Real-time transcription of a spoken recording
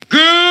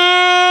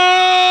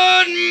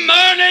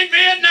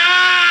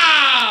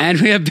And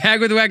we are back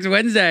with Wax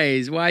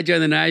Wednesdays. Why join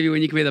the Navy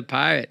when you can be the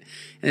pirate?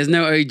 And there's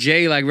no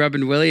OG like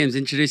Robin Williams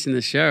introducing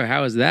the show.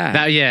 How was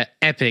that? Yeah,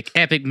 epic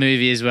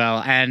movie as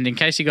well. And in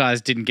case you guys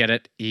didn't get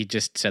it, he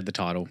just said the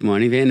title.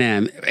 Morning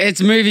Vietnam.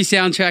 It's movie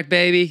soundtrack,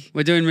 baby.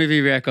 We're doing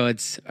movie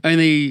records.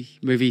 Only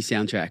movie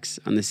soundtracks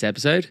on this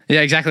episode.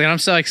 Yeah, exactly. And I'm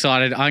so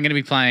excited. I'm going to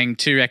be playing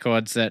two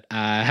records that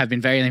have been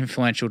very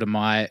influential to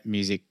my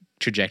music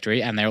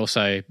trajectory, and they're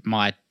also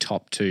my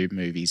top two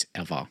movies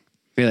ever.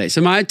 Really?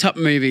 So my top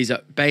movies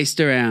are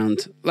based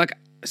around, like,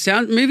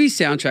 movie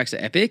soundtracks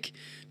are epic,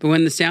 but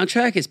when the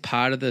soundtrack is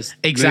part of this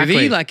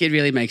movie, like, it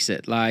really makes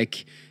it.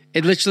 Like,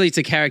 it's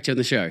a character in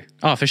the show.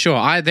 Oh, for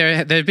sure. There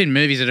have been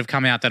movies that have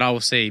come out that I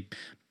will see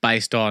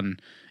based on,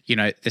 you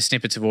know, the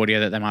snippets of audio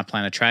that they might play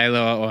in a trailer,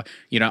 or,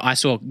 you know, I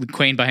saw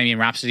Queen Bohemian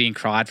Rhapsody and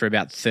cried for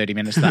about 30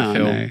 minutes of that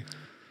film. No.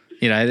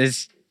 You know,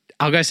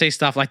 I'll go see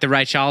stuff like the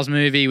Ray Charles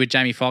movie with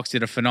Jamie Foxx,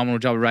 did a phenomenal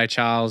job of Ray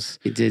Charles.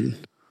 He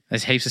did.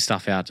 There's heaps of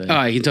stuff out there.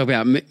 Oh, you can talk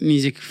about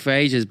music for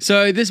ages.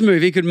 So this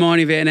movie, Good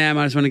Morning Vietnam,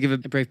 I just want to give a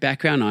brief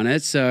background on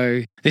it.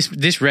 So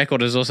this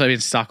record has also been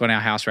stuck on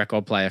our house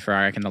record player for,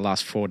 I reckon, the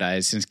last 4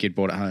 days since Gid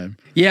brought it home.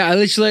 Yeah, I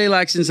literally,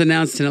 since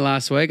announcing it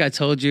last week, I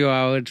told you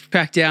I would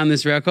track down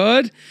this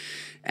record,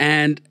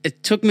 and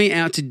it took me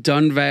out to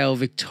Donvale,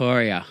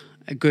 Victoria,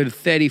 a good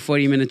 30,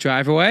 40-minute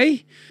drive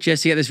away,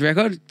 just to get this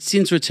record.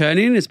 Since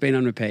returning, it's been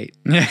on repeat.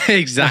 Yeah,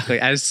 exactly.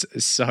 It's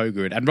so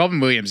good. And Robin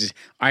Williams,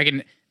 I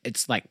reckon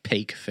it's like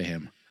peak for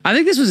him. I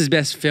think this was his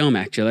best film,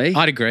 actually.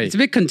 I'd agree. It's a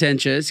bit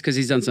contentious because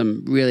he's done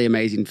some really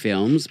amazing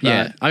films. But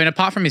yeah, I mean,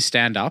 apart from his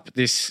stand-up,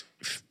 this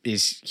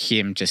is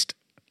him just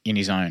in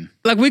his own.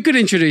 Like, we could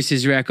introduce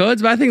his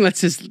records, but I think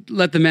let's just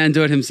let the man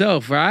do it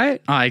himself,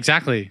 right? Oh,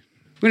 exactly.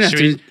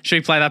 Should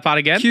we play that part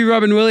again? Cue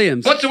Robin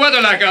Williams. What's the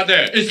weather like out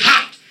there? It's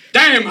hot.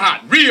 Damn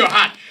hot. Real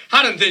hot.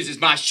 Hotter than this is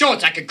my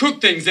shorts. I can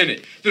cook things in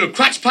it. Little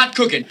crotch pot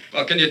cooking.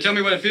 Well, can you tell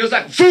me what it feels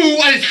like? Fool,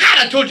 it's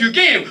hot. I told you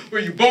again. Were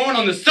you born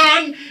on the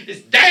sun? It's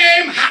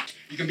damn hot.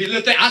 You can be a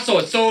little thing. I saw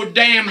it so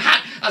damn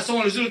hot. I saw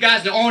one of those little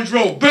guys in the orange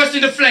robe burst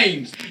into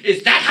flames.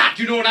 It's that hot.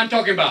 You know what I'm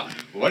talking about.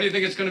 Well, what do you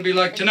think it's going to be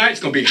like tonight?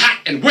 It's going to be hot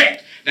and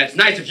wet. That's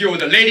nice if you're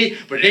with a lady,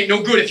 but it ain't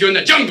no good if you're in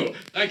the jungle.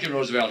 Thank you,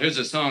 Roosevelt. Here's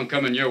a song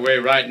coming your way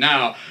right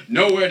now.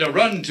 Nowhere to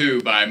Run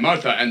To by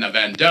Martha and the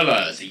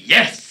Vandellas.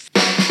 Yes!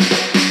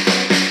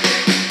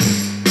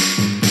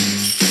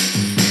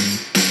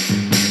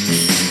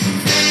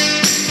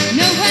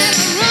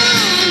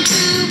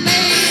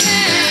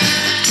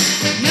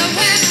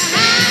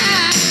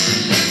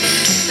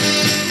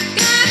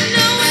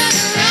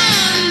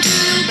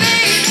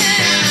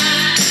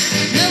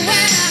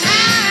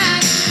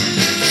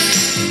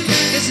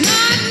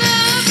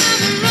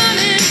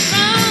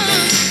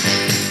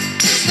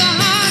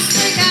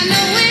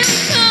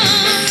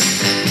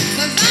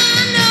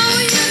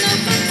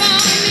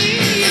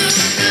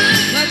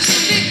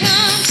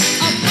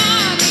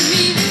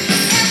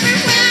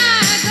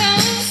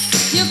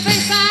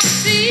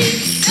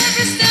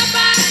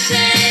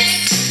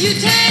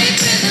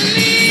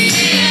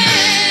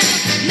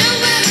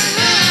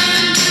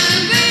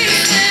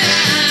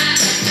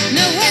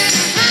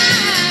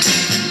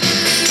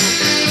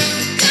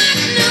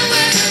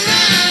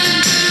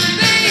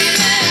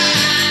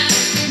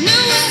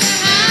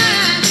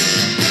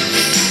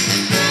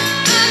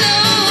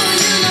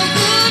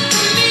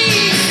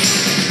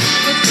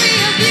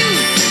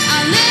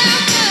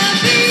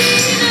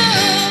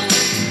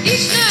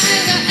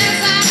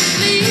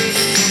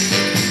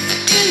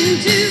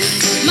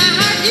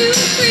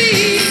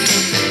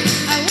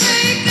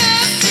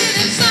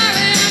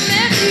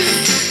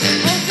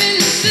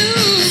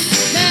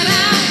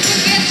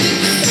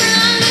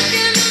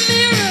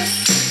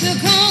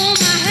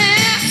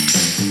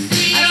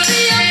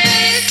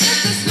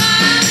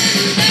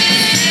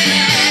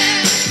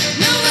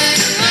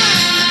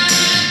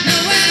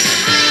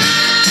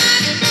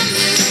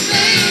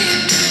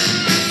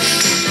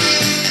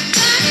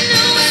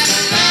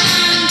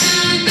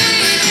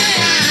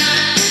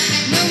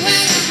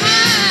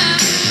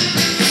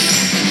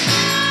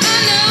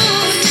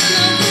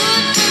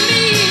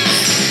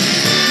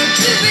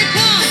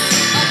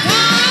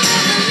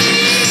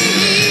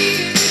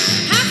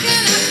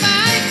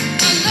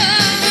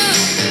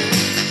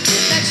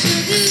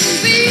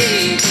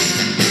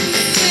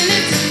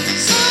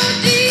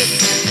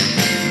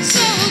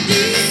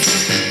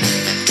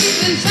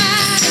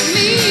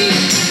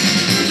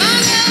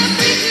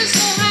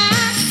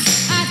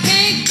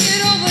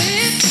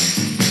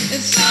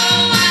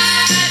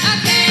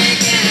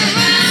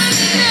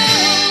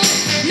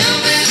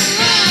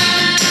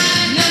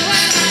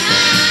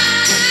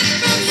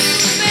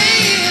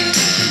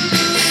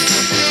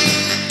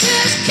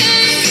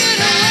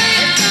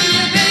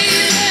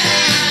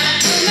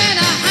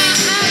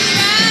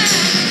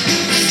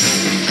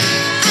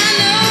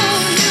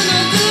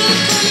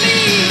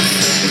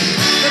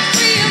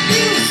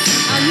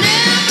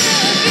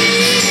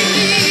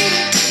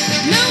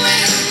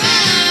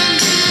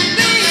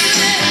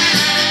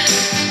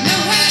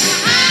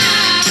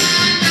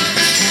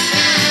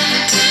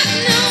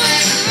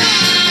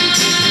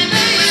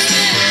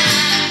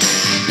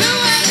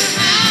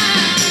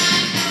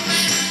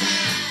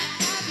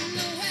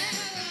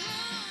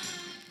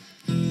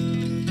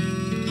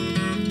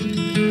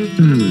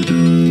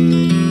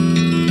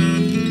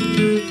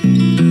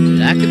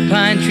 Like the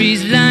pine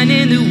trees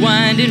lining the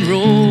winding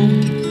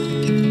road,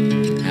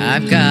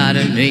 I've got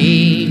a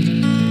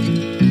name,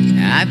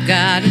 I've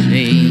got a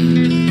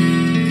name.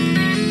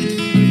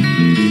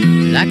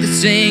 Like the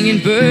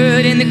singing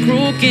bird and the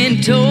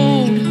croaking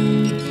toad,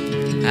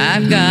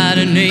 I've got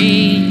a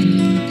name,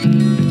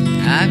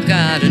 I've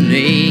got a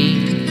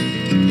name.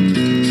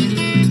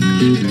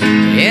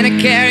 And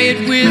I carry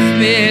it with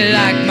me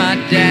like my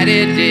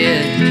daddy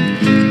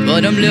did,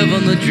 but I'm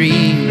living the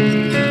dream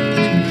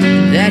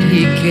that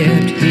he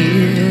kept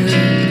here.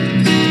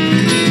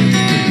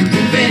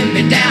 Moving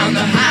me down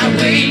the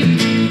highway,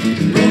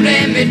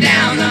 rolling me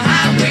down the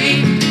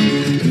highway,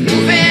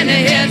 moving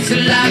ahead so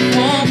life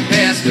won't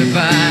pass me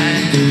by.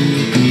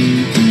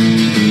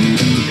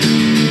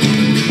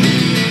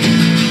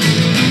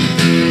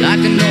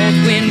 Like a north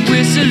wind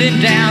whistling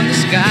down the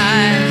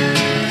sky,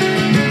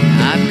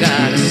 I've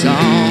got a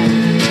song,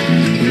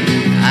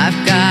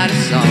 I've got a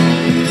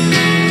song.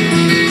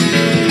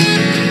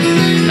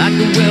 Like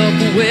the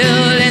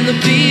whippoorwill and the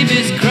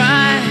babies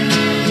cry,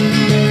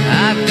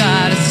 I've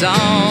got a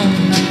song,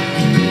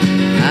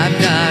 I've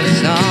got a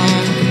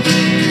song.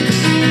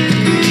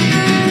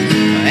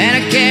 And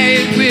I carry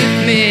it with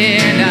me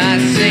and I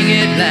sing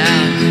it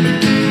loud.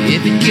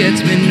 If it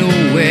gets me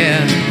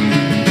nowhere,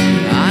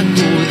 I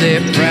go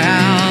there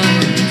proud.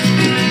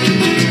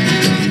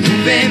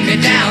 Moving me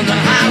down the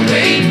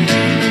highway,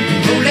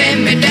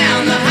 rolling me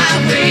down the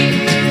highway,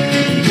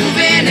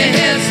 moving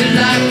ahead so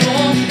life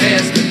won't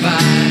pass me by.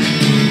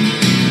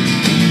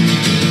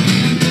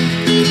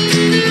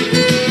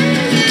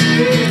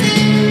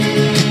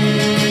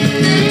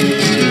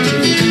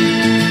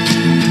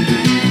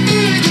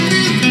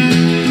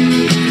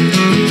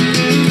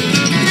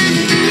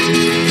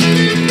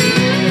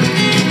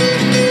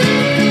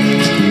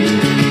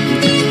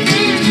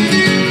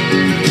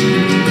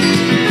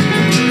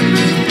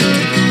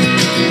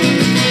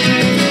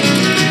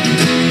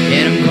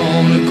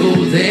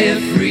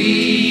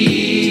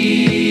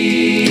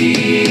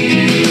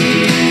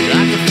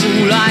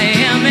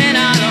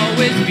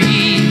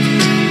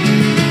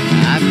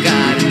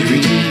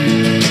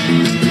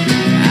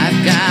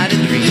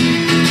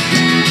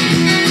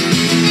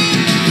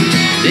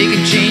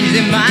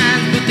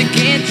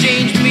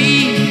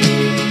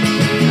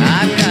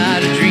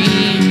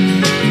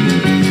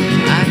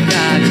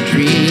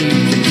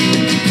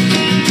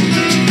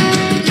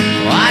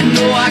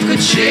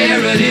 Share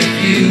it if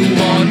you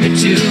want me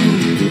to.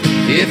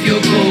 If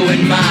you're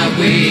going my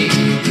way,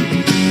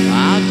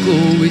 I'll go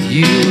with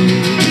you.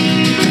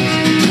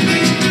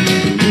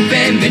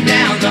 Moving me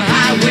down the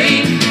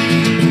highway,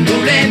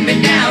 rolling me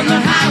down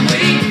the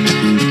highway,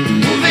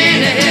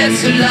 moving ahead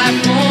so life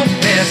won't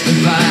pass me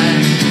by.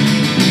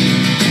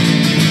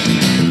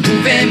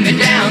 Moving me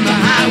down the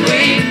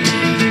highway,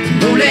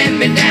 rolling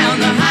me down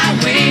the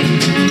highway,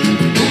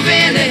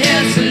 moving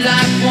ahead so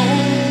life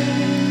won't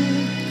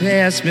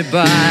pass me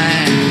by.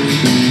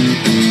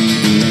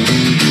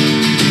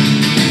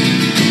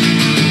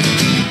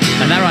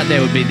 And that right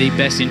there would be the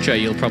best intro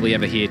you'll probably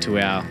ever hear to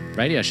our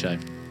radio show.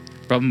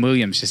 Robin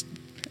Williams just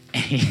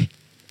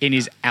in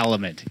his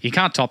element. You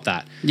can't top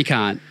that. You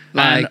can't.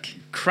 And Like,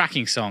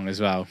 cracking song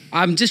as well.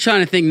 I'm just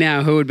trying to think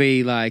now who would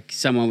be like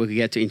someone we could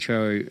get to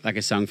intro like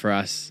a song for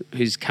us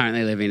who's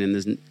currently living and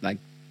there's like,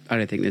 I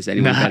don't think there's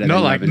anyone better than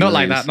not Robin like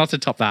Williams. that, not to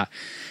top that.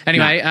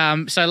 Anyway,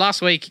 so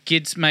last week,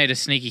 Gids made a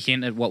sneaky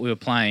hint at what we were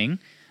playing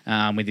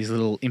with his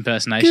little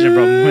impersonation of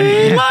Robin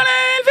Williams.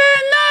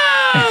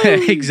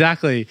 Vietnam!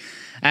 Exactly.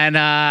 And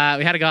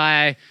we had a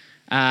guy,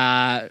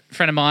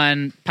 friend of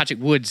mine, Patrick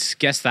Woods,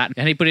 guessed that.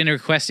 And he put in a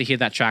request to hear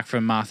that track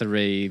from Martha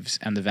Reeves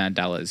and the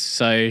Vandellas.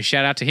 So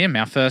shout out to him,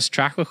 our first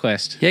track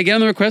request. Yeah, get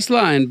on the request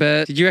line.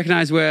 But did you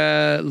recognize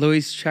where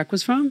Louis' track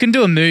was from? You can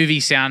do a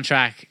movie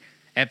soundtrack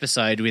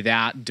episode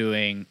without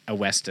doing a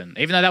Western.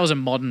 Even though that was a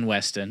modern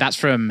Western. That's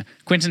from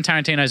Quentin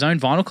Tarantino's own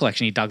vinyl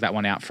collection. He dug that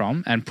one out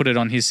from and put it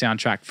on his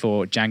soundtrack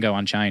for Django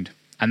Unchained.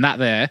 And that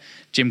there,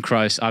 Jim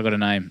Croce, I Got a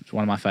Name. It's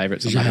one of my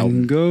favourites on that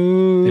album.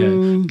 Django.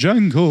 Yeah.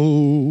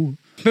 Django.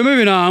 But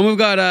moving on, we've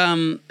got,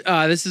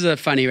 this is a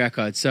funny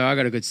record. So I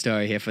got a good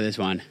story here for this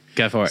one.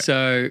 Go for it.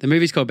 So the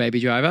movie's called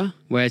Baby Driver,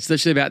 where it's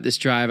literally about this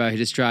driver who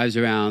just drives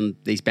around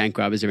these bank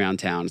robbers around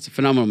town. It's a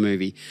phenomenal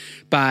movie.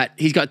 But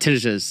he's got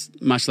tinnitus,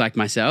 much like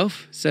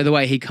myself. So the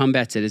way he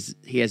combats it is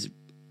he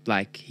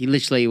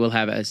literally will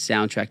have a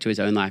soundtrack to his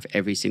own life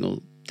every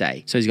single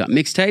day. So he's got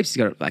mixtapes, he's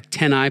got like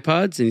 10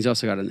 iPods, and he's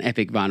also got an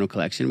epic vinyl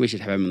collection. We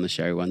should have him on the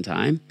show one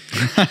time.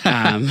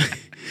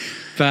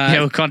 But yeah,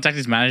 we'll contact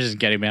his managers and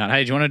get him out.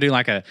 Hey, do you want to do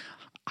like a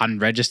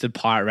unregistered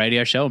pirate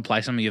radio show and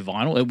play some of your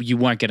vinyl? You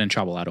won't get in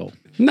trouble at all.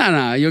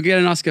 No, you'll get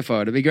an Oscar for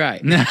it. It'll be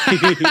great.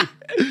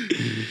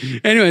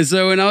 Anyway,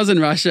 so when I was in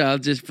Russia,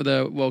 just for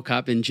the World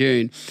Cup in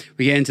June,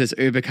 we get into this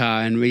Uber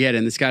car and we get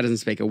in. This guy doesn't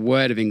speak a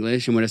word of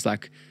English, and we're just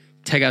like,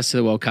 take us to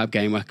the World Cup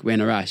game. We're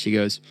in a rush. He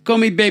goes, call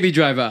me Baby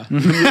Driver.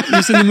 You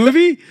seen the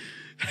movie?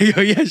 I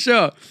go, yeah,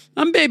 sure.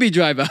 I'm Baby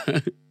Driver.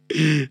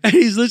 And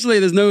he's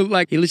literally,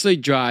 he literally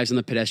drives on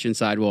the pedestrian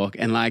sidewalk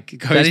and like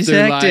goes through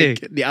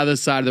hectic. like the other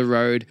side of the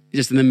road,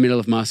 just in the middle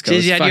of Moscow. Jeez,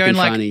 It's you had your fucking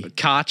own funny. like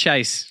car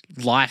chase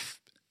life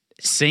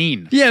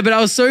scene. Yeah, but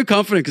I was so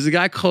confident because the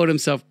guy called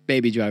himself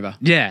Baby Driver.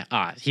 Yeah,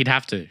 he'd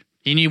have to.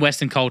 He knew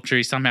Western culture.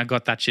 He somehow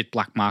got that shit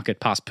black market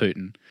past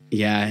Putin.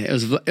 Yeah, it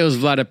was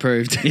Vlad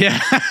approved. Yeah.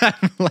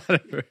 All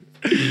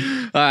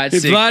right,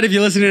 sick. Vlad, if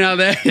you're listening out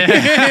there,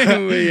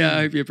 we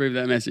hope you approve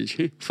that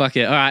message. Fuck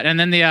yeah. All right, and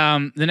then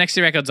the next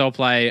two records I'll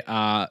play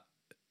are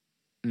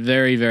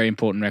very, very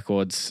important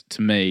records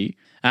to me.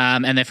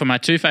 And they're from my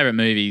two favorite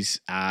movies.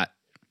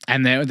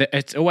 And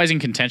it's always in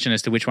contention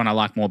as to which one I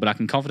like more, but I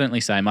can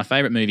confidently say my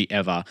favorite movie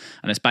ever,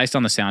 and it's based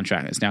on the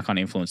soundtrack. It's now kind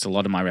of influenced a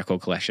lot of my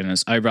record collection. And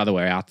it's Oh Brother,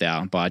 We're Out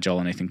There by Joel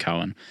and Ethan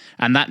Coen.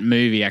 And that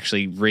movie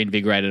actually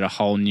reinvigorated a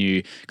whole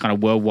new kind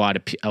of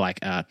worldwide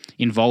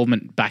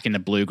involvement back in the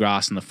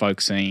bluegrass and the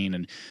folk scene.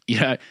 And, you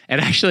know, and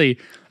actually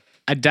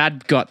my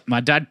dad bought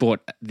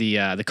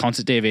the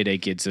concert DVD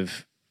gigs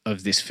of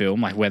this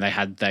film, like where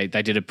they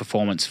did a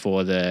performance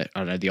for the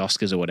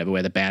Oscars or whatever,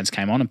 where the bands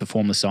came on and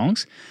performed the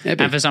songs.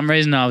 And for some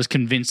reason, I was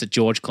convinced that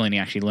George Clooney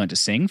actually learned to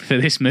sing for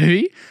this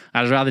movie.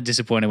 I was rather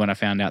disappointed when I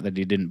found out that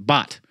he didn't.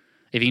 But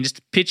if you can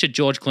just picture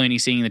George Clooney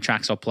singing the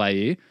tracks I'll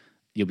play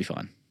you'll be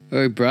fine.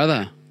 Oh,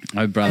 brother.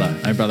 Oh, brother,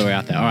 we're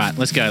out there. All right,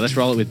 let's go. Let's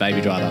roll it with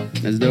Baby Driver.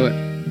 Let's do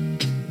it.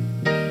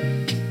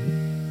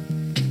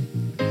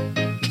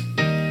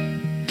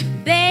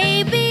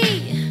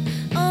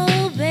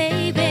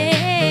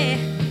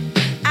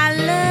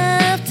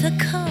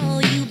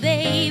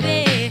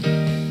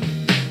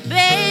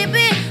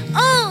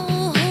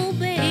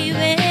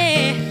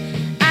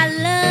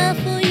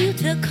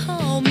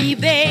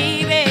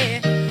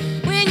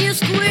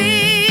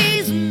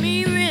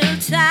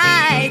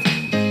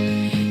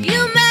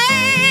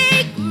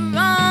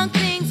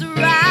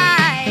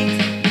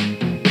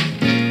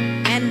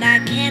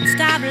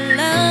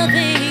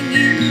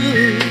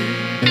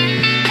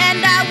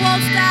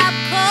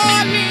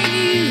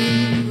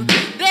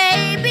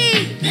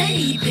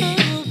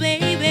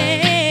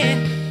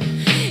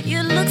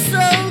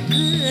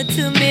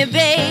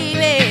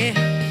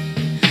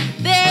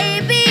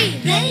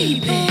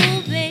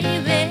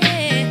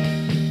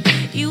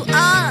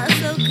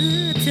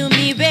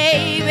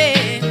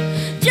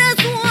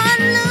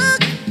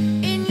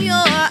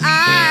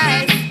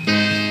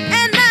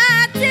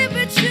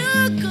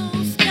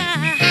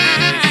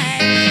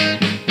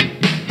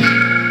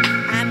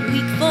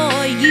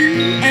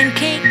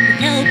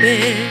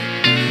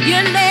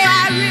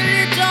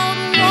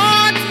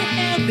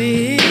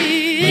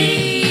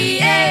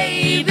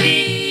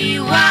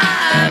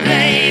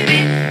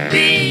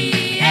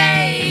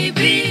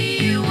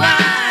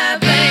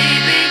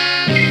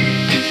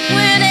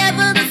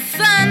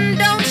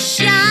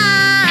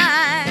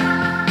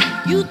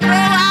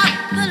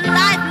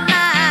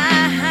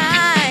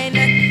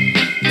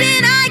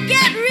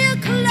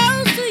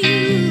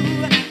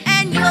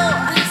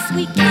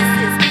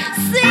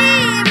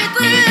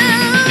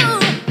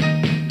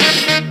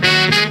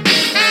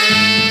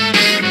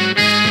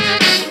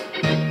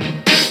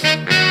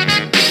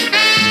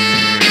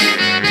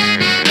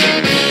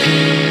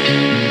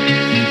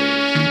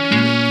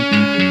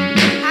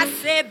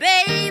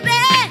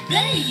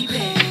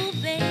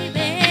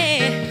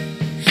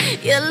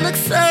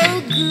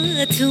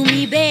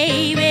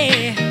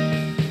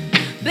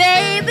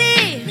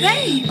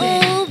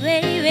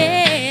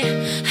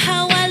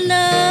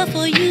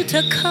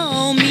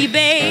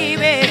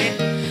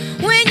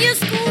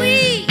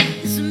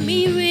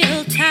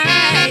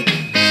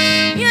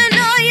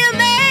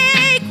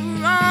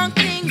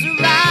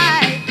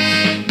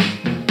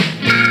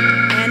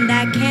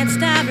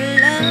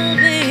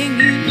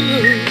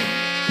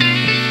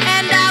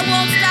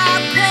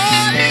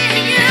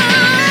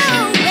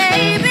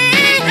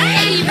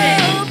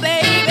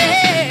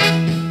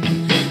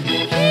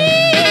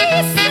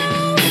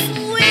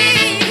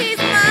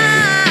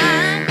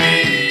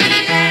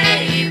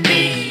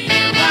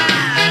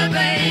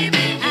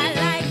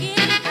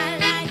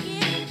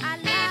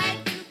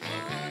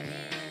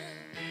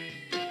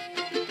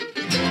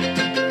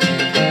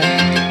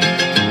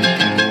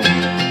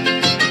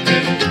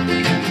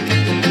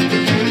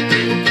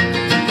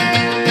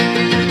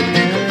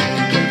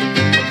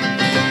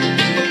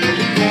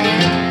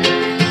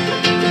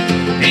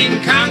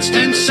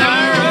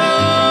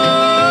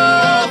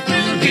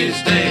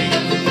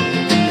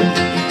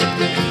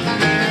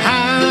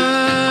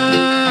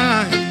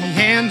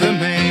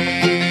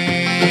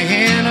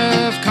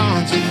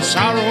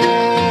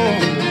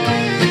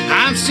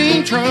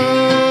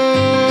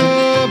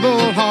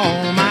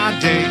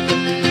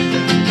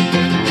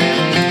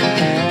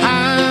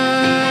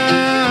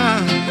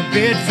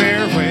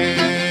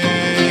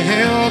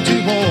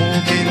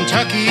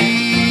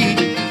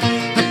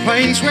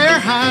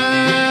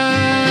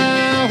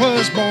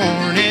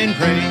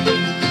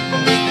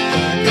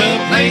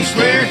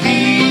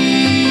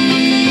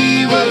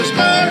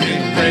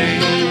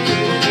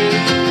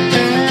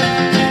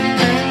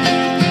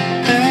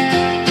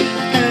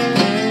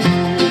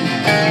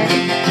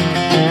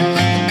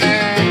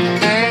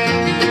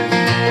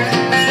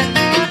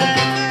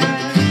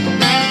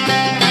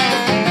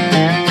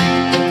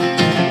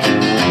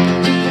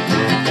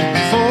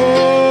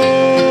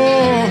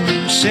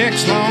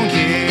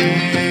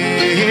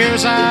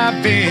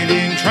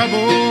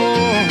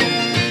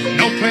 trouble.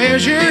 No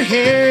pleasure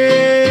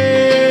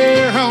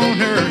here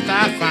on earth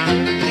I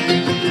find.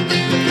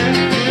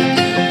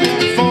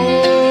 For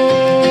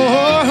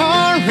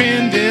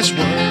in this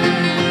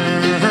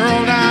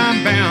world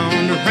I'm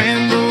bound to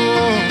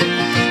ramble.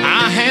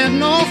 I had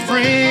no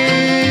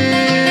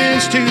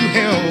friends to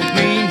help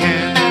me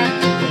now.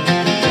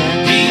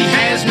 He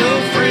has no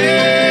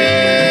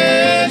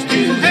friends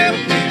to help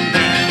him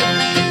now.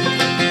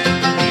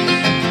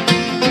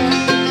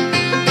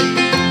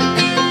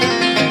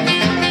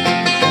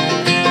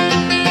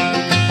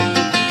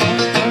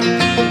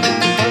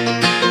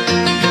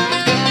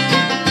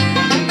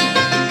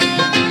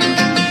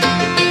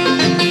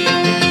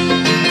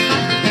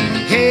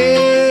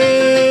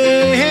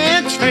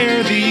 It's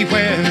fare thee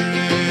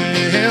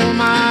well,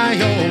 my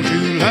old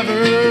true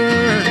lover.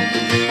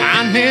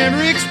 I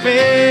never expect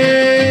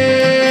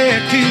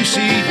to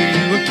see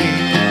you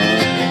again.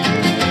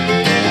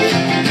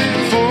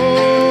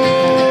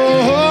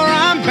 For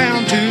I'm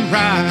bound to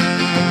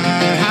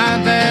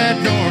ride that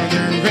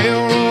northern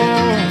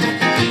railroad.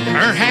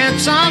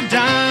 Perhaps I'll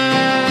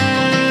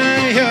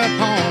die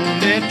upon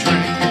that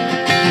train.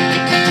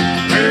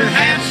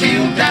 Perhaps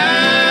you'll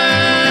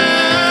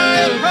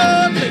die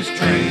upon this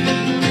train.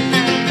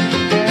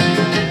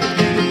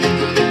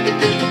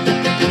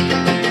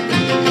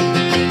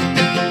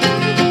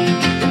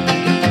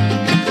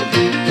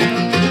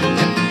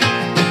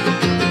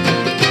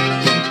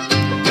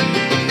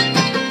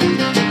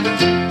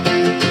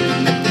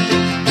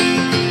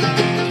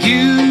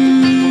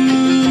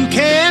 You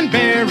can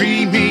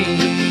bury me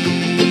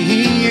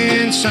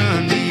in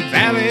Sunny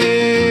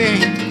Valley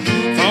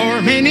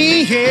for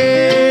many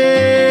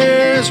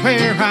years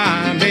where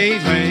I may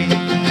lay.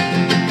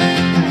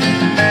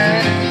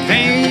 Then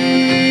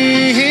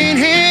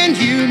and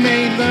you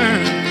may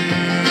learn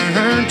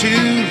to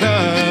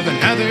love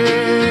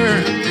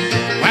another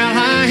while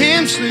I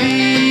am sleeping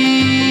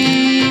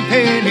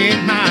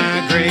in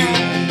my grave.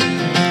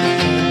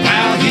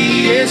 While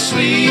he is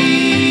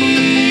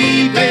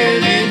sleeping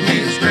in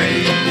his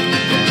grave.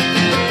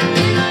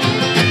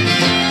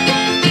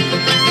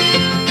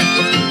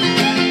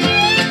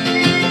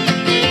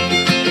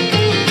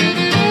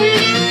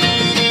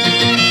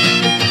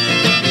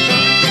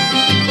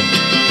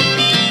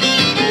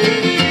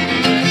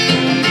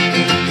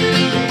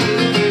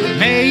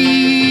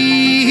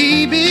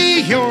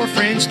 Maybe your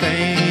friends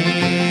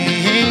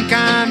think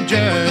I'm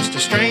just a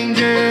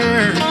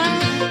stranger.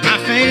 My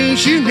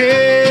face you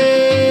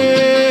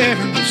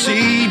never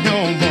see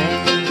no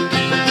more.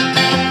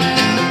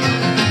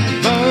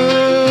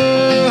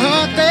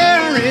 But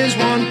there is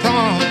one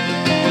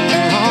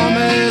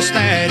promise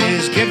that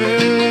is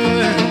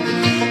given.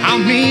 I'll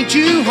meet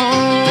you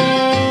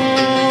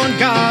on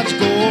God's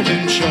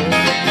golden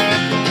shore.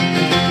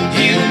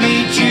 He'll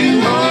meet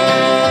you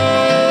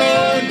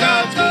on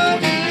God's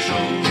golden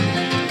shore.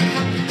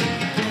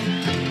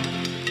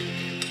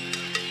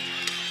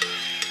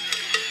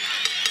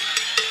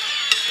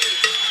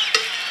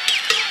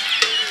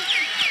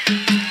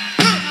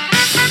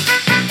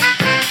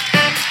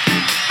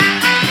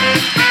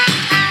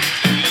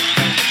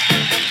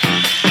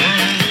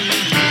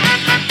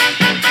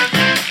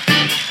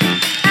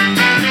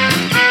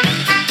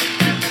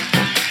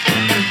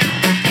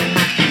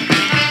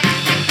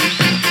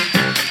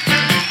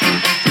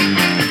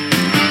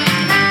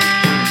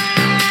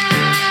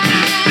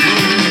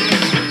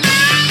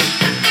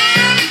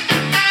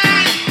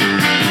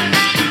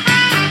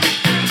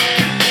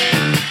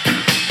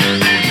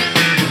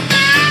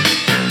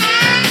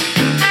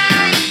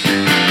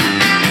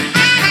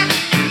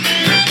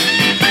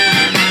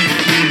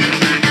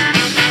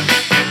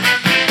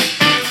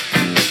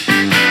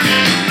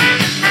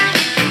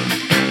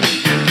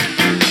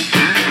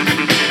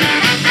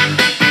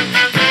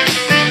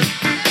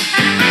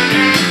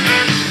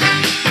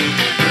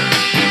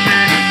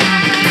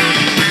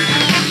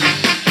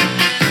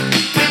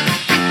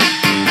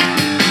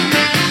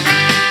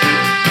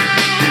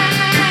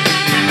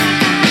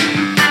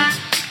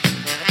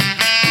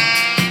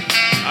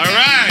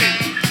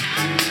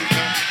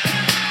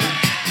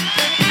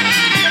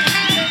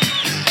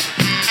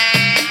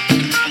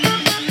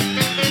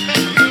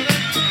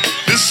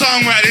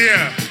 song right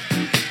here.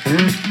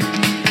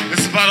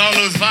 It's about all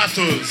those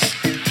vatos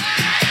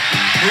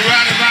who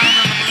ride around in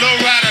them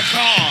low-rider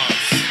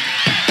cars.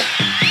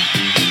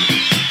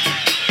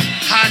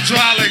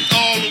 Hydraulic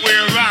all the way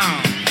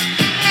around.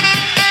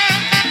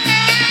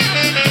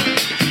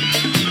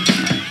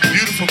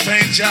 Beautiful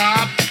paint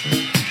job.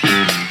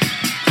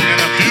 And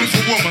a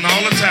beautiful woman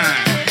all the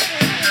time.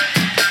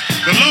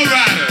 The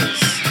lowriders.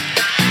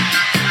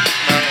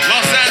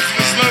 Los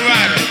Angeles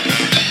lowriders.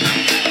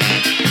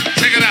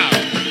 Check it out.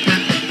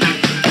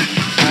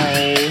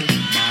 All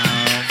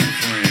my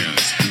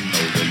friends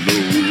know the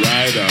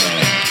lowrider.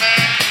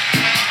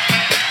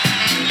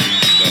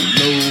 The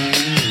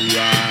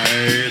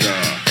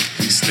lowrider.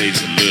 He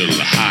stays a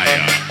little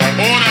higher.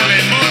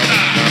 Orderly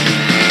motor.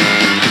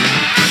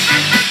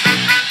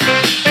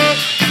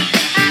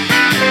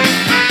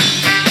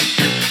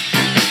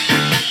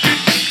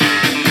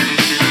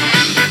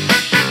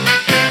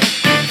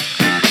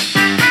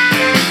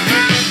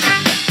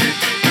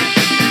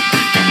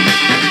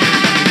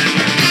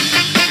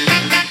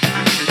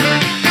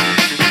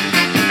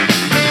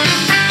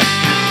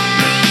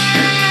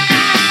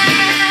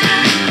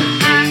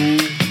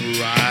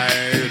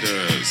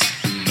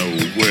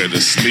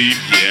 sleep,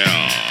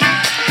 yeah.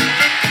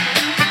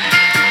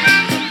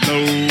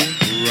 Low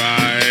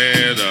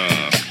rider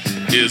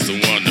is the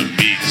one to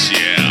beat,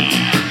 yeah.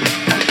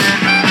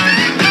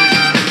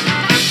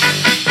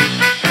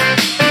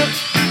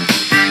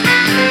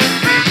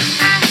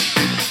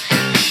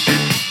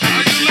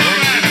 Are you low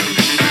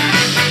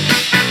riders?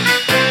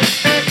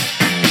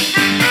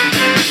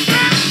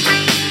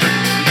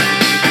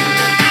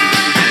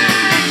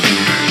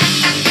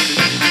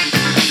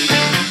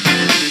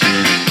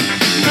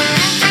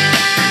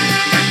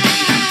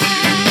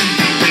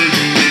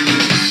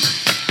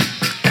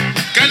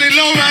 Got any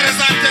low riders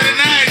out there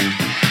tonight?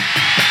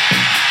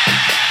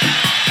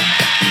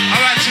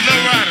 All right, you low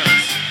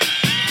riders.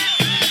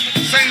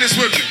 Sing this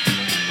with me.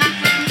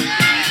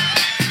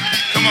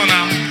 Come on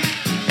now.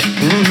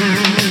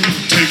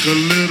 Take a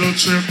little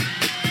trip.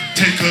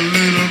 Take a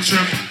little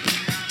trip.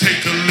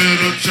 Take a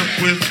little trip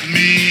with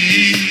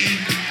me.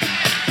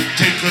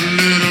 Take a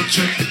little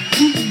trip.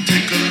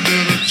 Take a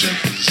little trip.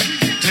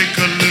 Take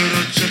a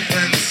little trip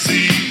and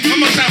see. One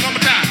more time, one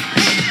more time.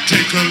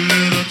 Take a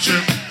little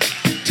trip.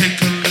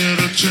 Take a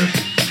little trip.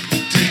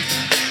 Take.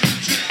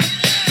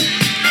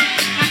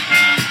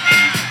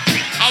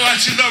 All right,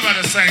 you love how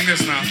to sing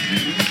this now. Let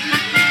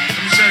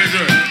me show you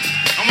do it.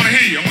 I want to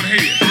hear you. I want to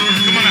hear you.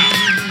 Come on out.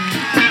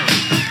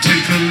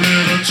 Take a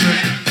little trip.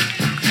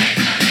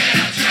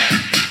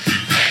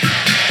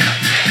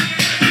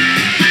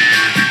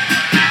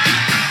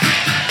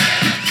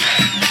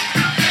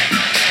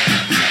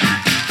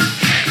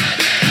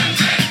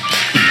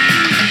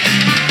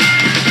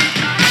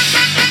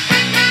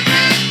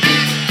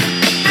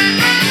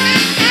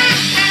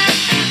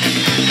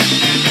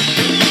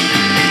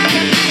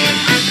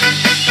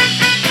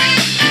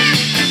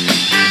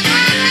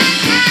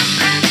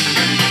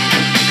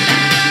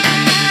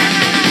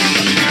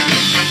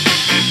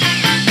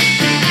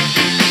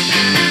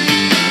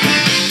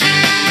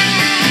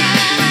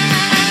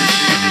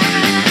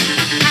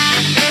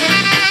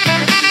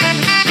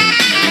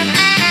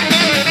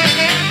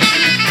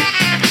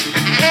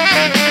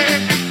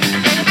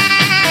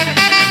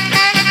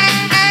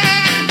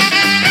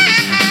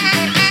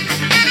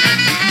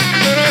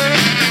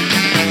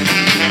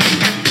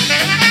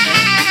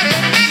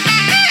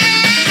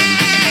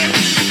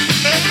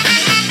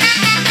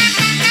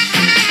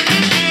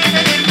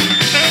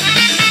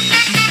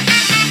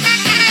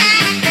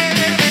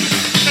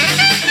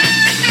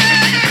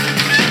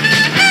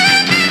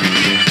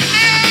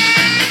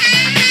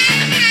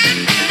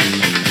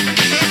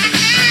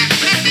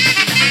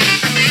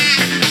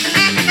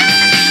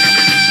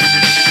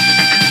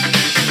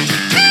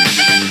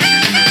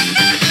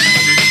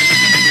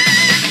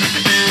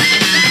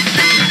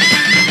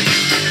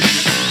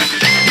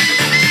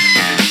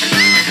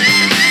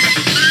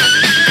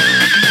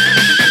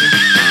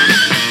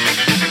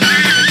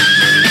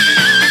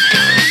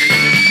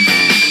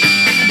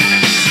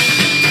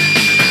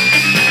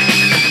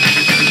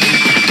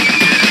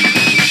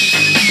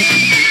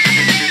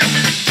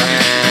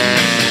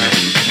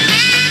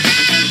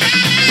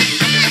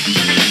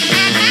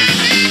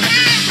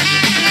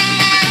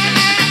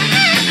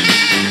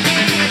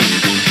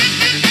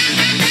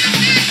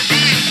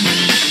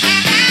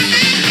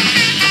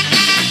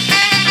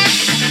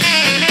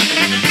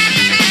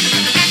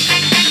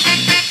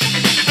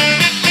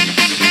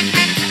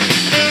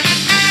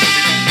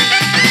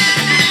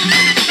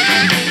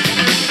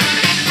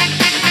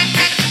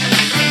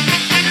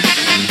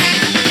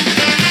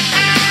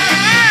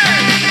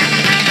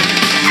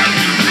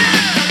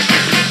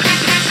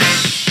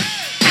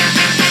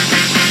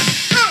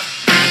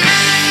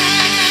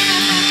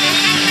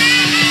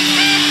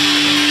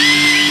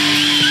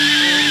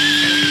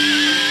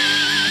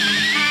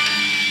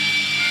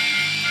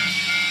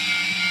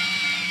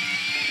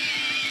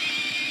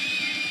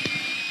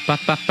 Ba,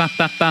 ba, ba,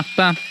 ba, ba,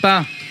 ba,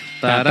 ba.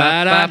 Ba,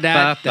 da, ba,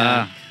 ba,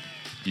 ba.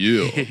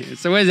 Yeah.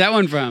 So where's that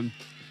one from?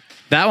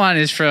 That one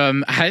is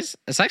from,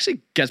 it's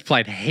actually gets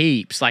played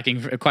heaps, like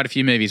in quite a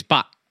few movies,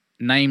 but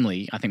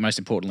namely, I think most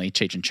importantly,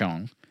 Cheech and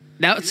Chong.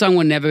 That song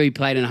will never be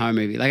played in a horror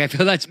movie. Like, I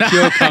feel that's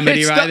pure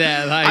comedy It's right not-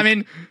 there. Like, I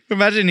mean,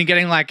 imagine you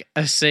getting like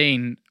a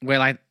scene where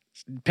like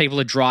people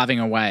are driving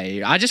away.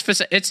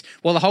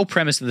 The whole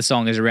premise of the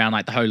song is around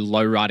like the whole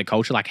low rider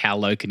culture, like how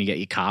low can you get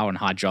your car on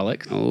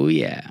hydraulics? oh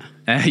yeah.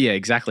 Yeah,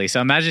 exactly. So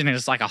imagine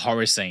it's like a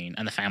horror scene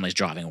and the family's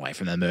driving away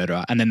from the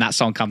murderer, and then that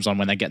song comes on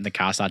when they get in the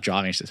car, start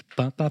driving. It's just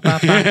ba ba ba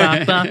ba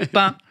ba ba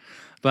ba.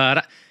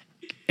 But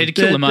it'd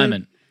kill the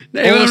moment.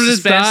 Everyone would have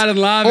started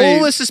laughing.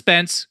 All the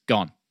suspense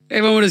gone.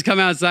 Everyone would have come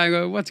outside and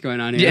go, what's going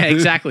on here? Yeah,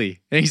 exactly.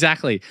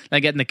 Exactly. They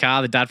get in the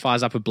car, the dad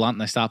fires up a blunt,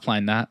 and they start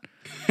playing that.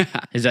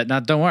 Is that, no,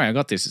 don't worry, I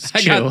got this. It's I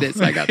chill. got this.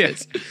 I got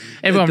this.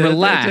 Everyone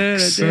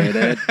relax.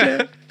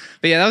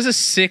 But yeah, that was a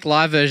sick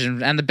live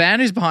version. And the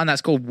band who's behind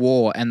that's called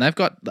War. And they've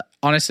got,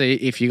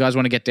 honestly, if you guys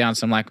want to get down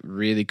some like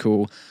really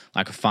cool,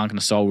 like a funk and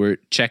a soul route,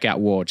 check out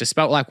War. Just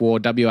spelled like War,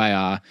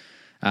 W-A-R,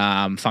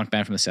 funk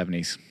band from the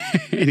 70s.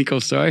 Any cool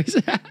stories?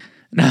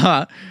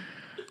 No.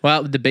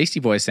 Well, the Beastie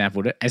Boys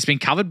sampled it. It's been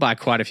covered by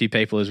quite a few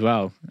people as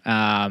well,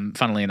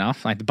 funnily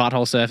enough. Like the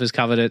Butthole Surfers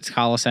covered it. It's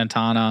Carlos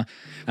Santana.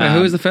 Wait,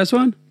 who was the first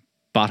one?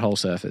 Butthole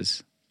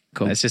Surfers.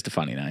 Cool. It's just a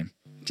funny name.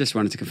 Just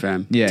wanted to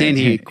confirm. Yeah, Didn't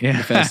hear yeah.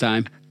 the first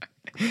time.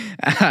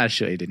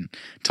 Sure you didn't.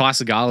 Ty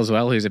Segall as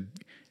well, who's a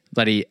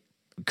bloody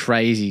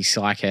crazy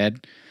psych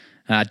head.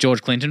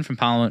 George Clinton from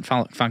Parliament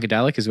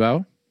Funkadelic as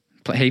well.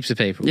 Heaps of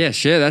people. Yeah,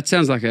 sure. That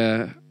sounds like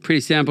a pretty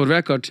sampled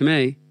record to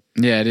me.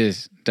 Yeah, it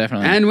is.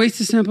 Definitely. And we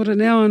just sampled it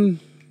now on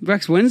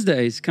Rex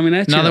Wednesdays coming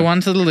at you. Another one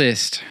to the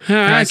list. All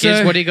right, kids,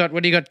 so- what do you got?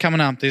 What do you got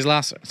coming up?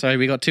 Sorry,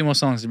 we got 2 more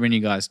songs to bring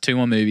you guys. 2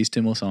 more movies,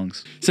 2 more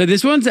songs. So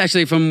this one's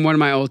actually from one of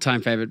my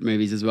all-time favorite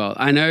movies as well.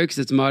 I know because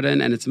it's modern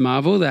and it's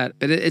Marvel, but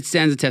it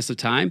stands the test of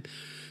time.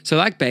 So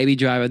like Baby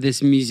Driver,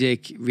 this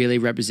music really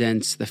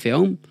represents the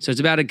film. So it's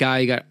about a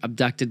guy who got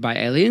abducted by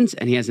aliens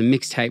and he has a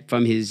mixtape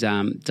from his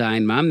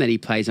dying mum that he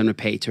plays on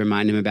repeat to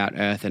remind him about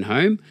Earth and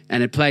home.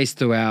 And it plays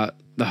throughout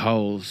the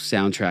whole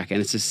soundtrack.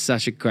 And it's just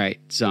such a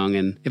great song.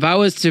 And if I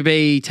was to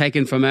be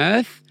taken from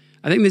Earth,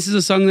 I think this is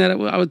a song that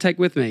I would take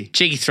with me.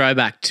 Cheeky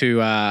throwback to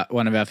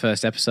one of our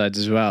first episodes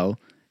as well.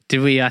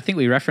 I think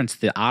we referenced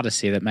the artist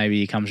here that maybe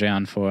he comes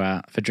around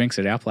for drinks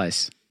at our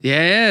place.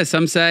 Yeah,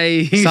 some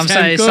say Some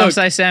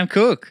say Sam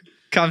Cooke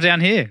comes down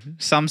here.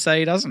 Some say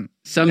he doesn't.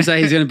 Some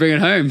say he's going to bring it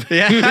home.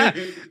 Yeah.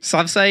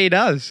 Some say he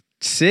does.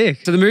 Sick.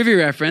 So the movie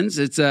reference,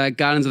 it's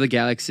Guardians of the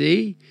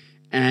Galaxy,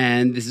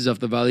 and this is off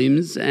the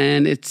volumes,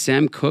 and it's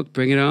Sam Cooke,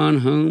 Bring It On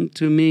Home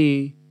to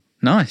Me.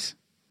 Nice.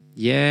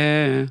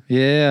 Yeah.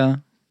 Yeah.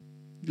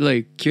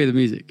 Luke, cue the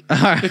music. All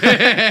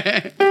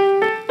right.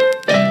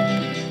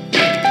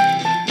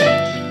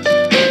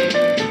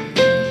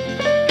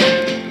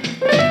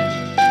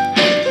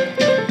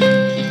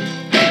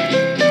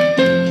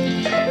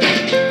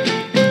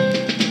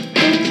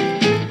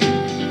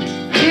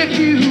 If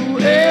you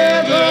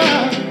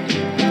ever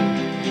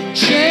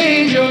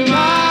change your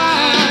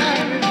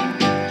mind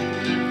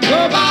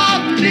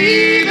about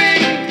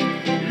leaving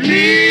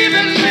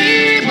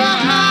me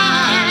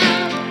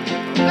behind,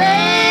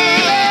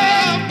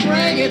 well,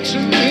 bring it to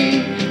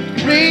me.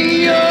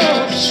 Bring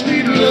your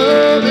sweet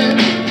loving.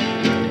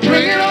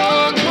 Bring it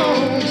on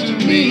home to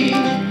me.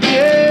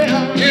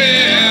 Yeah,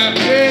 Yeah,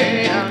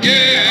 yeah,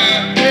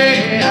 yeah,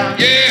 yeah.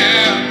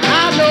 yeah.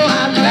 I know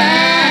I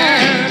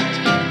laughed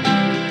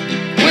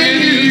when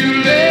you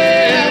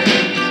left,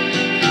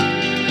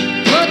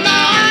 but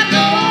now I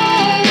know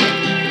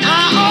I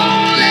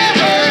only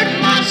hurt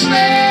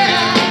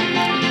myself.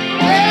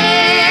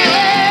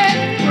 Hey,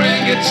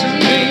 bring it to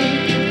me.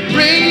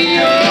 Bring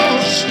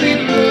your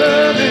sweet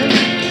loving.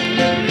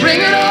 Bring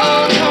it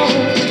on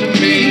home to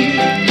me.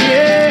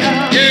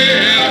 Yeah,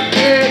 Yeah,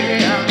 yeah,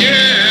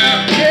 yeah,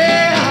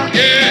 yeah.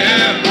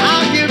 yeah.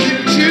 I'll give you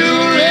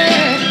jewelry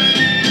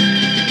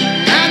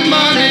and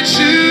money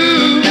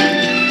too.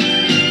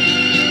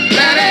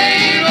 That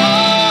ain't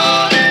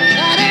all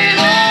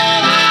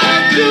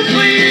I'll do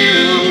for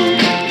you.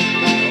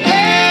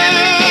 Well,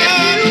 if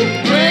you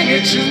bring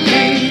it to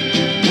me,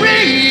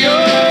 bring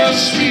your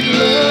sweet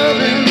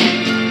loving,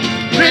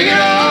 bring it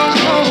on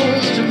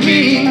home to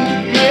me.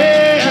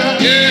 Yeah,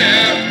 Yeah,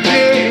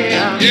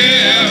 yeah,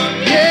 yeah,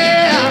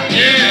 yeah.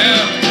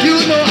 yeah. You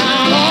know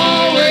I'll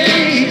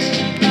always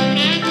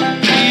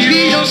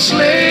be your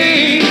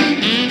slave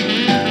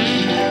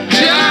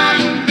till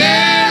I'm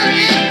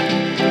buried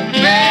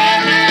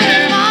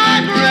in my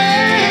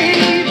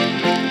grave.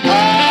 Oh,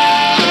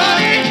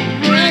 honey,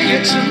 bring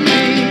it to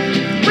me.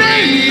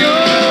 Bring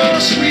your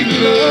sweet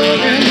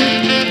loving.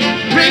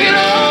 Bring it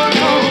on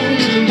home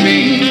to me.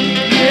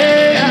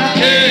 Yeah,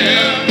 Yeah,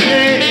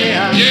 yeah,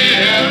 yeah,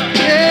 yeah.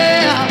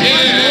 Yeah.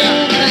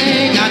 One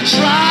thing I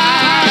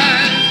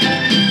tried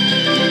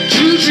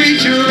to treat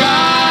you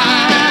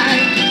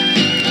right,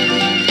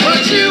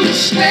 but you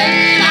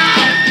stayed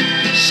out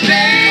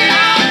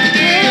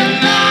in the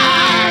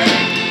night.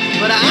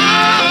 But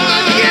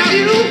I'll give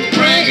you,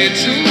 bring it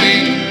to me,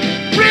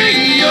 bring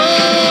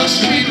your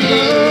sweet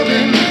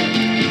loving,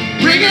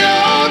 bring it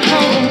on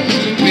home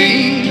to me.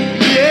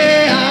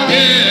 Yeah,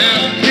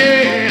 yeah,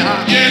 yeah,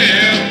 yeah,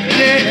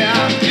 yeah,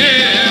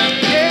 yeah.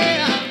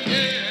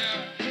 yeah.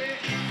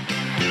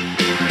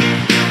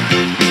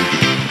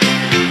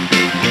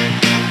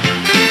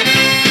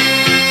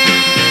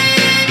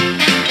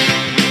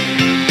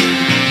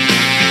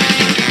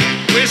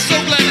 We're so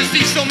glad to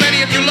see so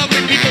many of you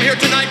lovely people here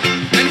tonight,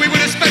 and we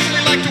would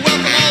especially like to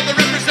welcome all the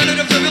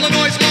representatives of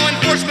Illinois' law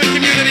enforcement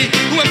community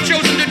who have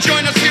chosen to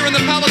join us here in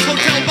the Palace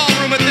Hotel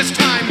ballroom at this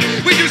time.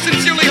 We do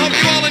sincerely hope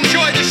you all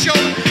enjoy the show,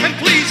 and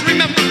please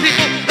remember,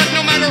 people, that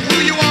no matter who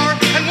you are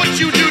and what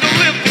you do to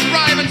live,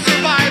 thrive, and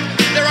survive,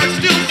 there are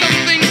still some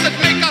things that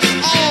make us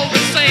all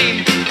the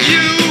same.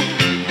 You,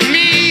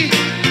 me,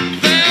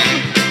 them,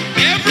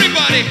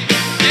 everybody,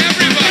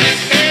 everybody.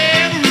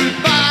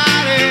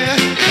 Everybody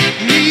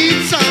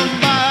needs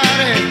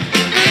somebody.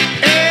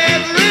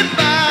 Everybody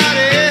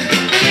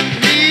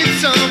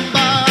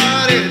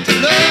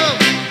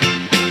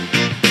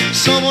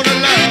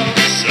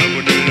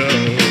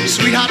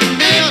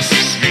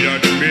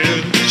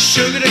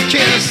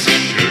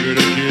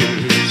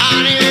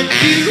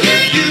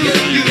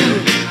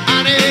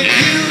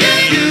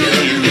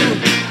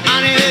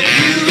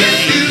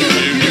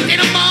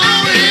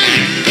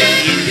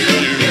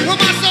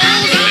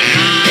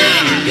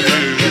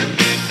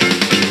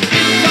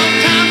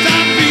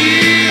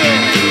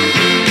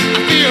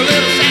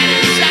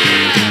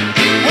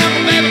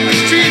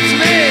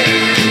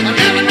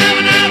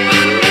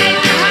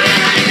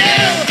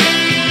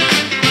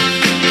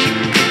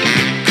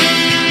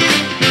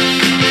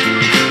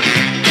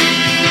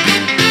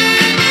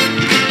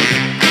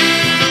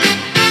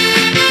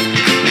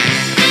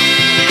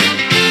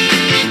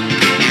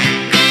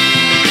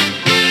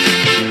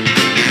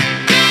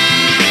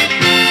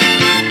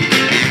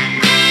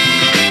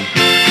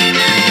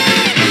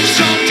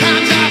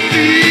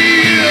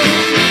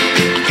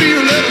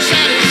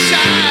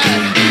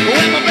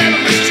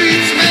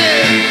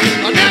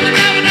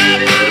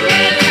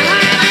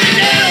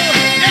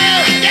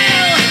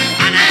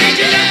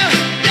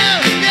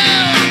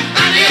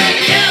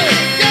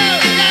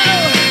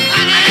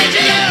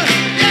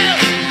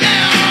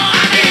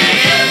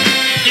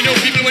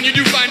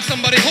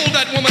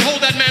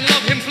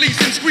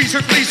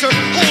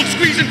embrace her. Hold,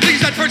 squeeze, and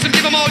please that person.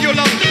 Give them all your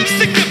love.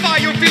 Signify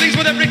your feelings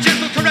with every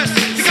gentle caress.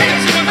 Because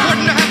it's so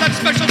important to have that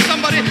special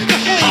somebody to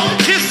hold,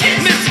 kiss,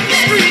 miss,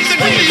 squeeze,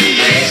 and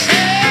please.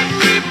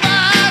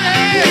 Everybody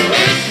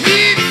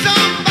needs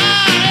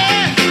somebody.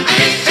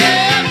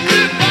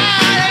 Everybody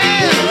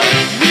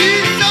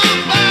needs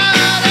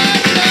somebody.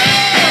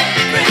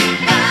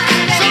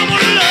 Someone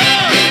to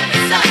love.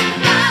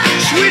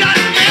 Sweetheart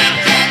and milk.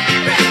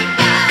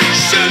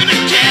 Sugar to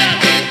kill.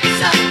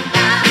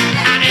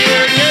 I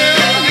need you,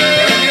 you,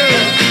 you.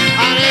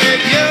 I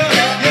need you,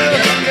 you,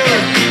 you.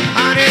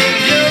 I need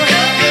you,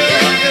 you,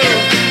 you.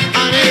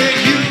 I need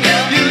you,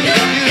 you,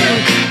 you.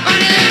 I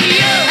need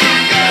you,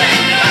 you,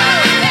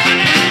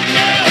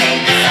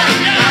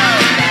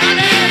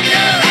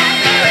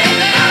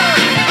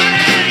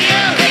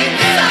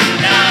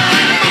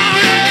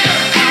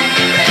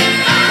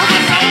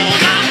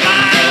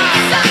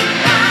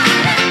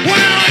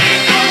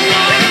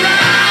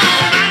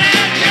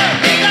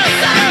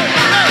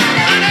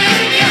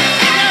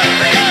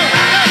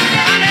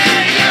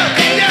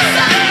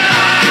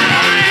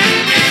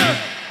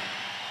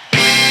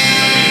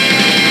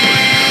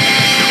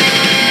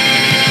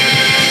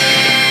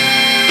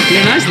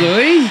 Yeah, nice,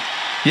 Louis.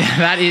 Yeah,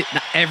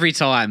 that every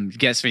time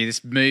gets me.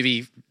 This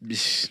movie,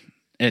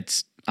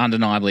 it's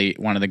undeniably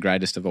one of the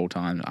greatest of all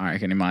time, I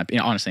reckon,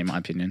 honestly, in my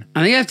opinion.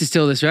 I think I have to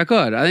steal this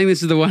record. I think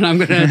this is the one I'm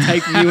going to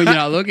take from you when you're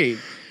not looking.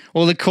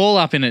 Well, the call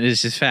up in it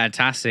is just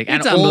fantastic.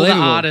 It's and all the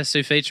unbelievable. artists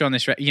who feature on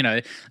this,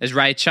 there's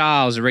Ray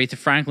Charles, Aretha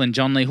Franklin,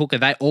 John Lee Hooker.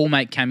 They all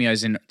make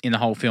cameos in the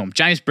whole film.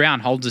 James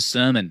Brown holds a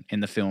sermon in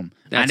the film.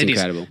 That's and it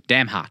incredible. is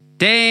damn hot.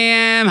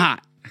 Damn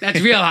hot.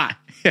 That's real hot.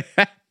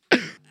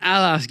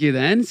 I'll ask you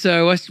then.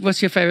 So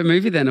what's your favorite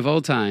movie then of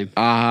all time?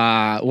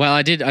 Well,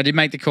 I did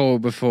make the call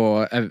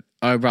before.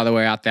 Oh, Brother,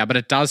 We're Out There, but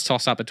it does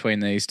toss up between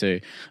these two.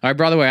 Oh,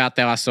 Brother, We're Out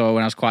There, I saw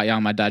when I was quite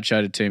young. My dad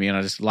showed it to me, and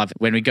I just loved it.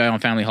 When we go on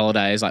family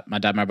holidays, like my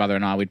dad, my brother,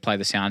 and I, we'd play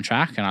the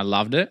soundtrack, and I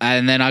loved it.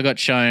 And then I got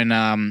shown,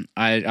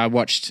 I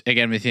watched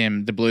again with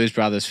him the Blues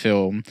Brothers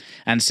film,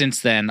 and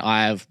since then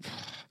I've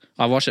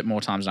watched it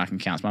more times than I can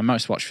count. It's my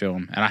most watched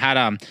film. And I had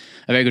a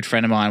very good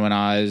friend of mine when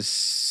I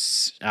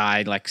was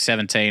like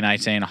 17,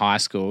 18, high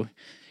school.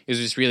 He was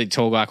this really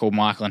tall guy called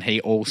Michael, and he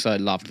also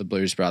loved the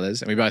Blues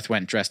Brothers. And we both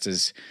went dressed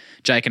as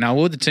Jake and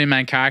Elwood, the two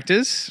main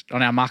characters,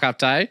 on our muck-up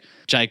day.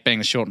 Jake being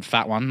the short and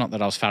fat one. Not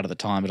that I was fat at the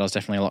time, but I was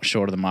definitely a lot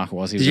shorter than Michael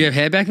was. Did you have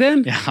hair back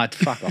then? Yeah,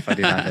 fuck off. I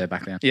did have hair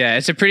back then. Yeah,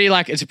 it's a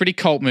pretty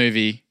cult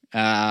movie.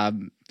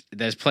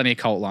 There's plenty of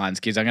cult lines,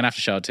 kids. I'm going to have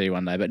to show it to you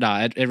one day. But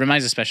no, it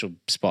remains a special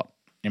spot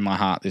in my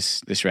heart,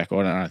 this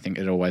record, and I think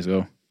it always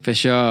will. For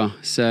sure.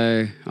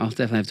 So I'll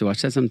definitely have to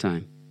watch that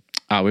sometime.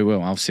 Oh, we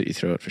will. I'll sit you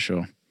through it for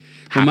sure.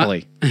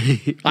 Happily.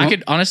 I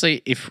could,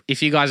 honestly,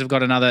 if you guys have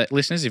got another,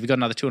 listeners, if you've got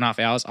another 2.5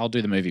 hours, I'll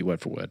do the movie word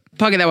for word.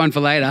 Pocket that one for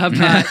later.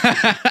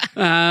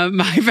 But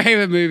my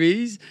favorite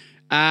movies,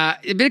 a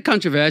bit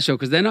controversial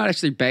because they're not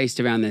actually based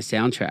around their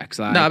soundtracks.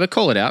 Like, No, but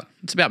call it out.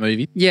 It's about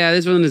movie. yeah,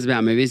 this one is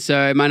about movies.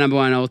 So my number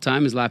one all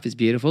time is Life is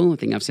Beautiful. I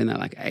think I've seen that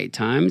like 8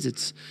 times.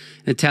 It's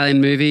an Italian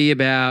movie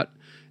about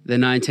the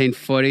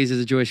 1940s as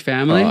a Jewish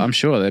family. Oh, I'm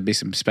sure there'd be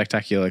some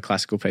spectacular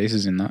classical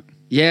pieces in that.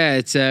 Yeah,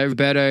 it's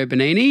Roberto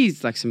Benigni.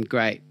 He's like some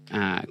great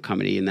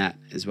comedy in that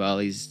as well.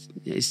 His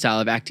style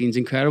of acting is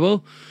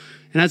incredible.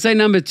 And I'd say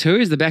number 2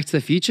 is the Back to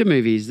the Future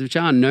movies, which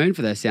aren't known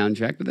for their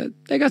soundtrack, but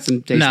they got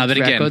some decent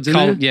records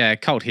in there.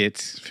 Cult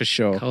hits for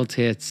sure. Cult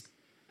hits.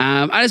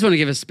 I just want to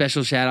give a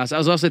special shout out. I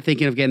was also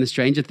thinking of getting the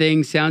Stranger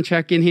Things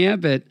soundtrack in here,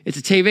 but it's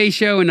a TV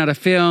show and not a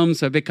film,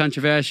 so a bit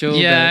controversial.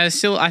 Yeah,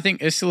 I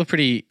think it's still a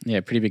pretty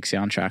big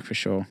soundtrack for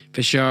sure.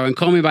 For sure. And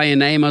Call Me By Your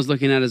Name I was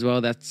looking at as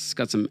well. That's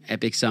got some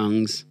epic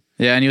songs.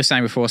 Yeah, and you were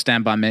saying before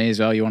Stand By Me as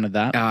well. You wanted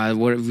that? I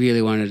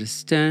really wanted to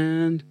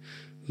stand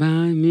by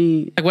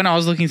me. Like when I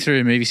was looking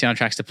through movie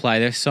soundtracks to play,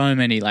 there's so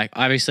many. Like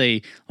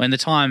obviously, when the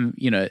time,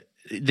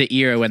 the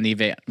era when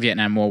the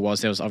Vietnam War was,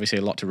 there was obviously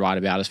a lot to write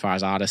about as far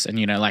as artists, and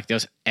like there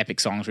was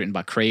epic songs written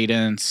by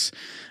Creedence.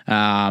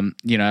 A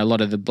lot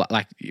of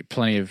the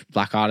plenty of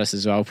black artists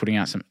as well, putting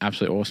out some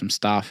absolutely awesome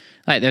stuff.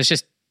 Like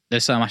there's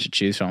so much to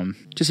choose from.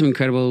 Just some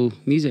incredible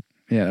music.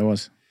 Yeah, there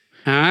was.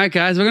 All right,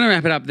 guys, we're gonna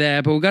wrap it up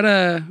there, but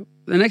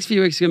the next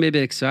few weeks are going to be a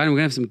bit exciting. We're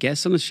going to have some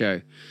guests on the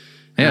show.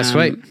 Yeah,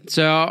 sweet.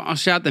 So I'll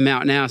shout them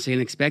out now so you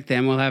can expect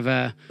them. We'll have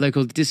a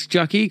local disc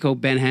jockey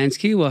called Ben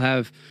Hansky. We'll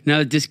have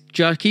another disc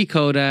jockey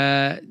called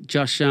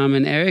Josh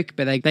and Eric,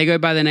 but they go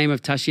by the name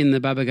of Tashin the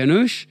Baba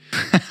Ganoush.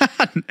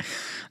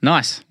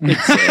 Nice.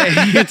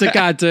 It's a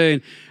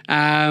cartoon.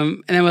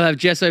 And then we'll have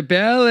Jess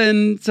O'Bell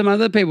and some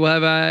other people.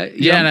 We'll have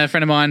and a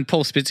friend of mine,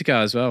 Paul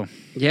Spitzico, as well.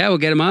 Yeah, we'll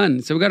get them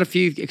on. So we've got a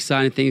few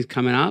exciting things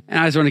coming up. And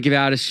I just want to give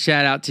out a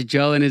shout out to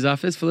Joel in his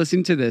office for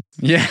listening to this.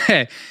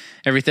 Yeah.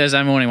 Every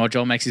Thursday morning while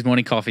Joel makes his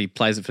morning coffee,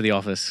 plays it for the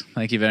office.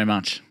 Thank you very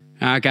much.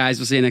 All right, guys.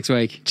 We'll see you next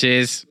week.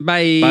 Cheers.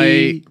 Bye.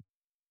 Bye.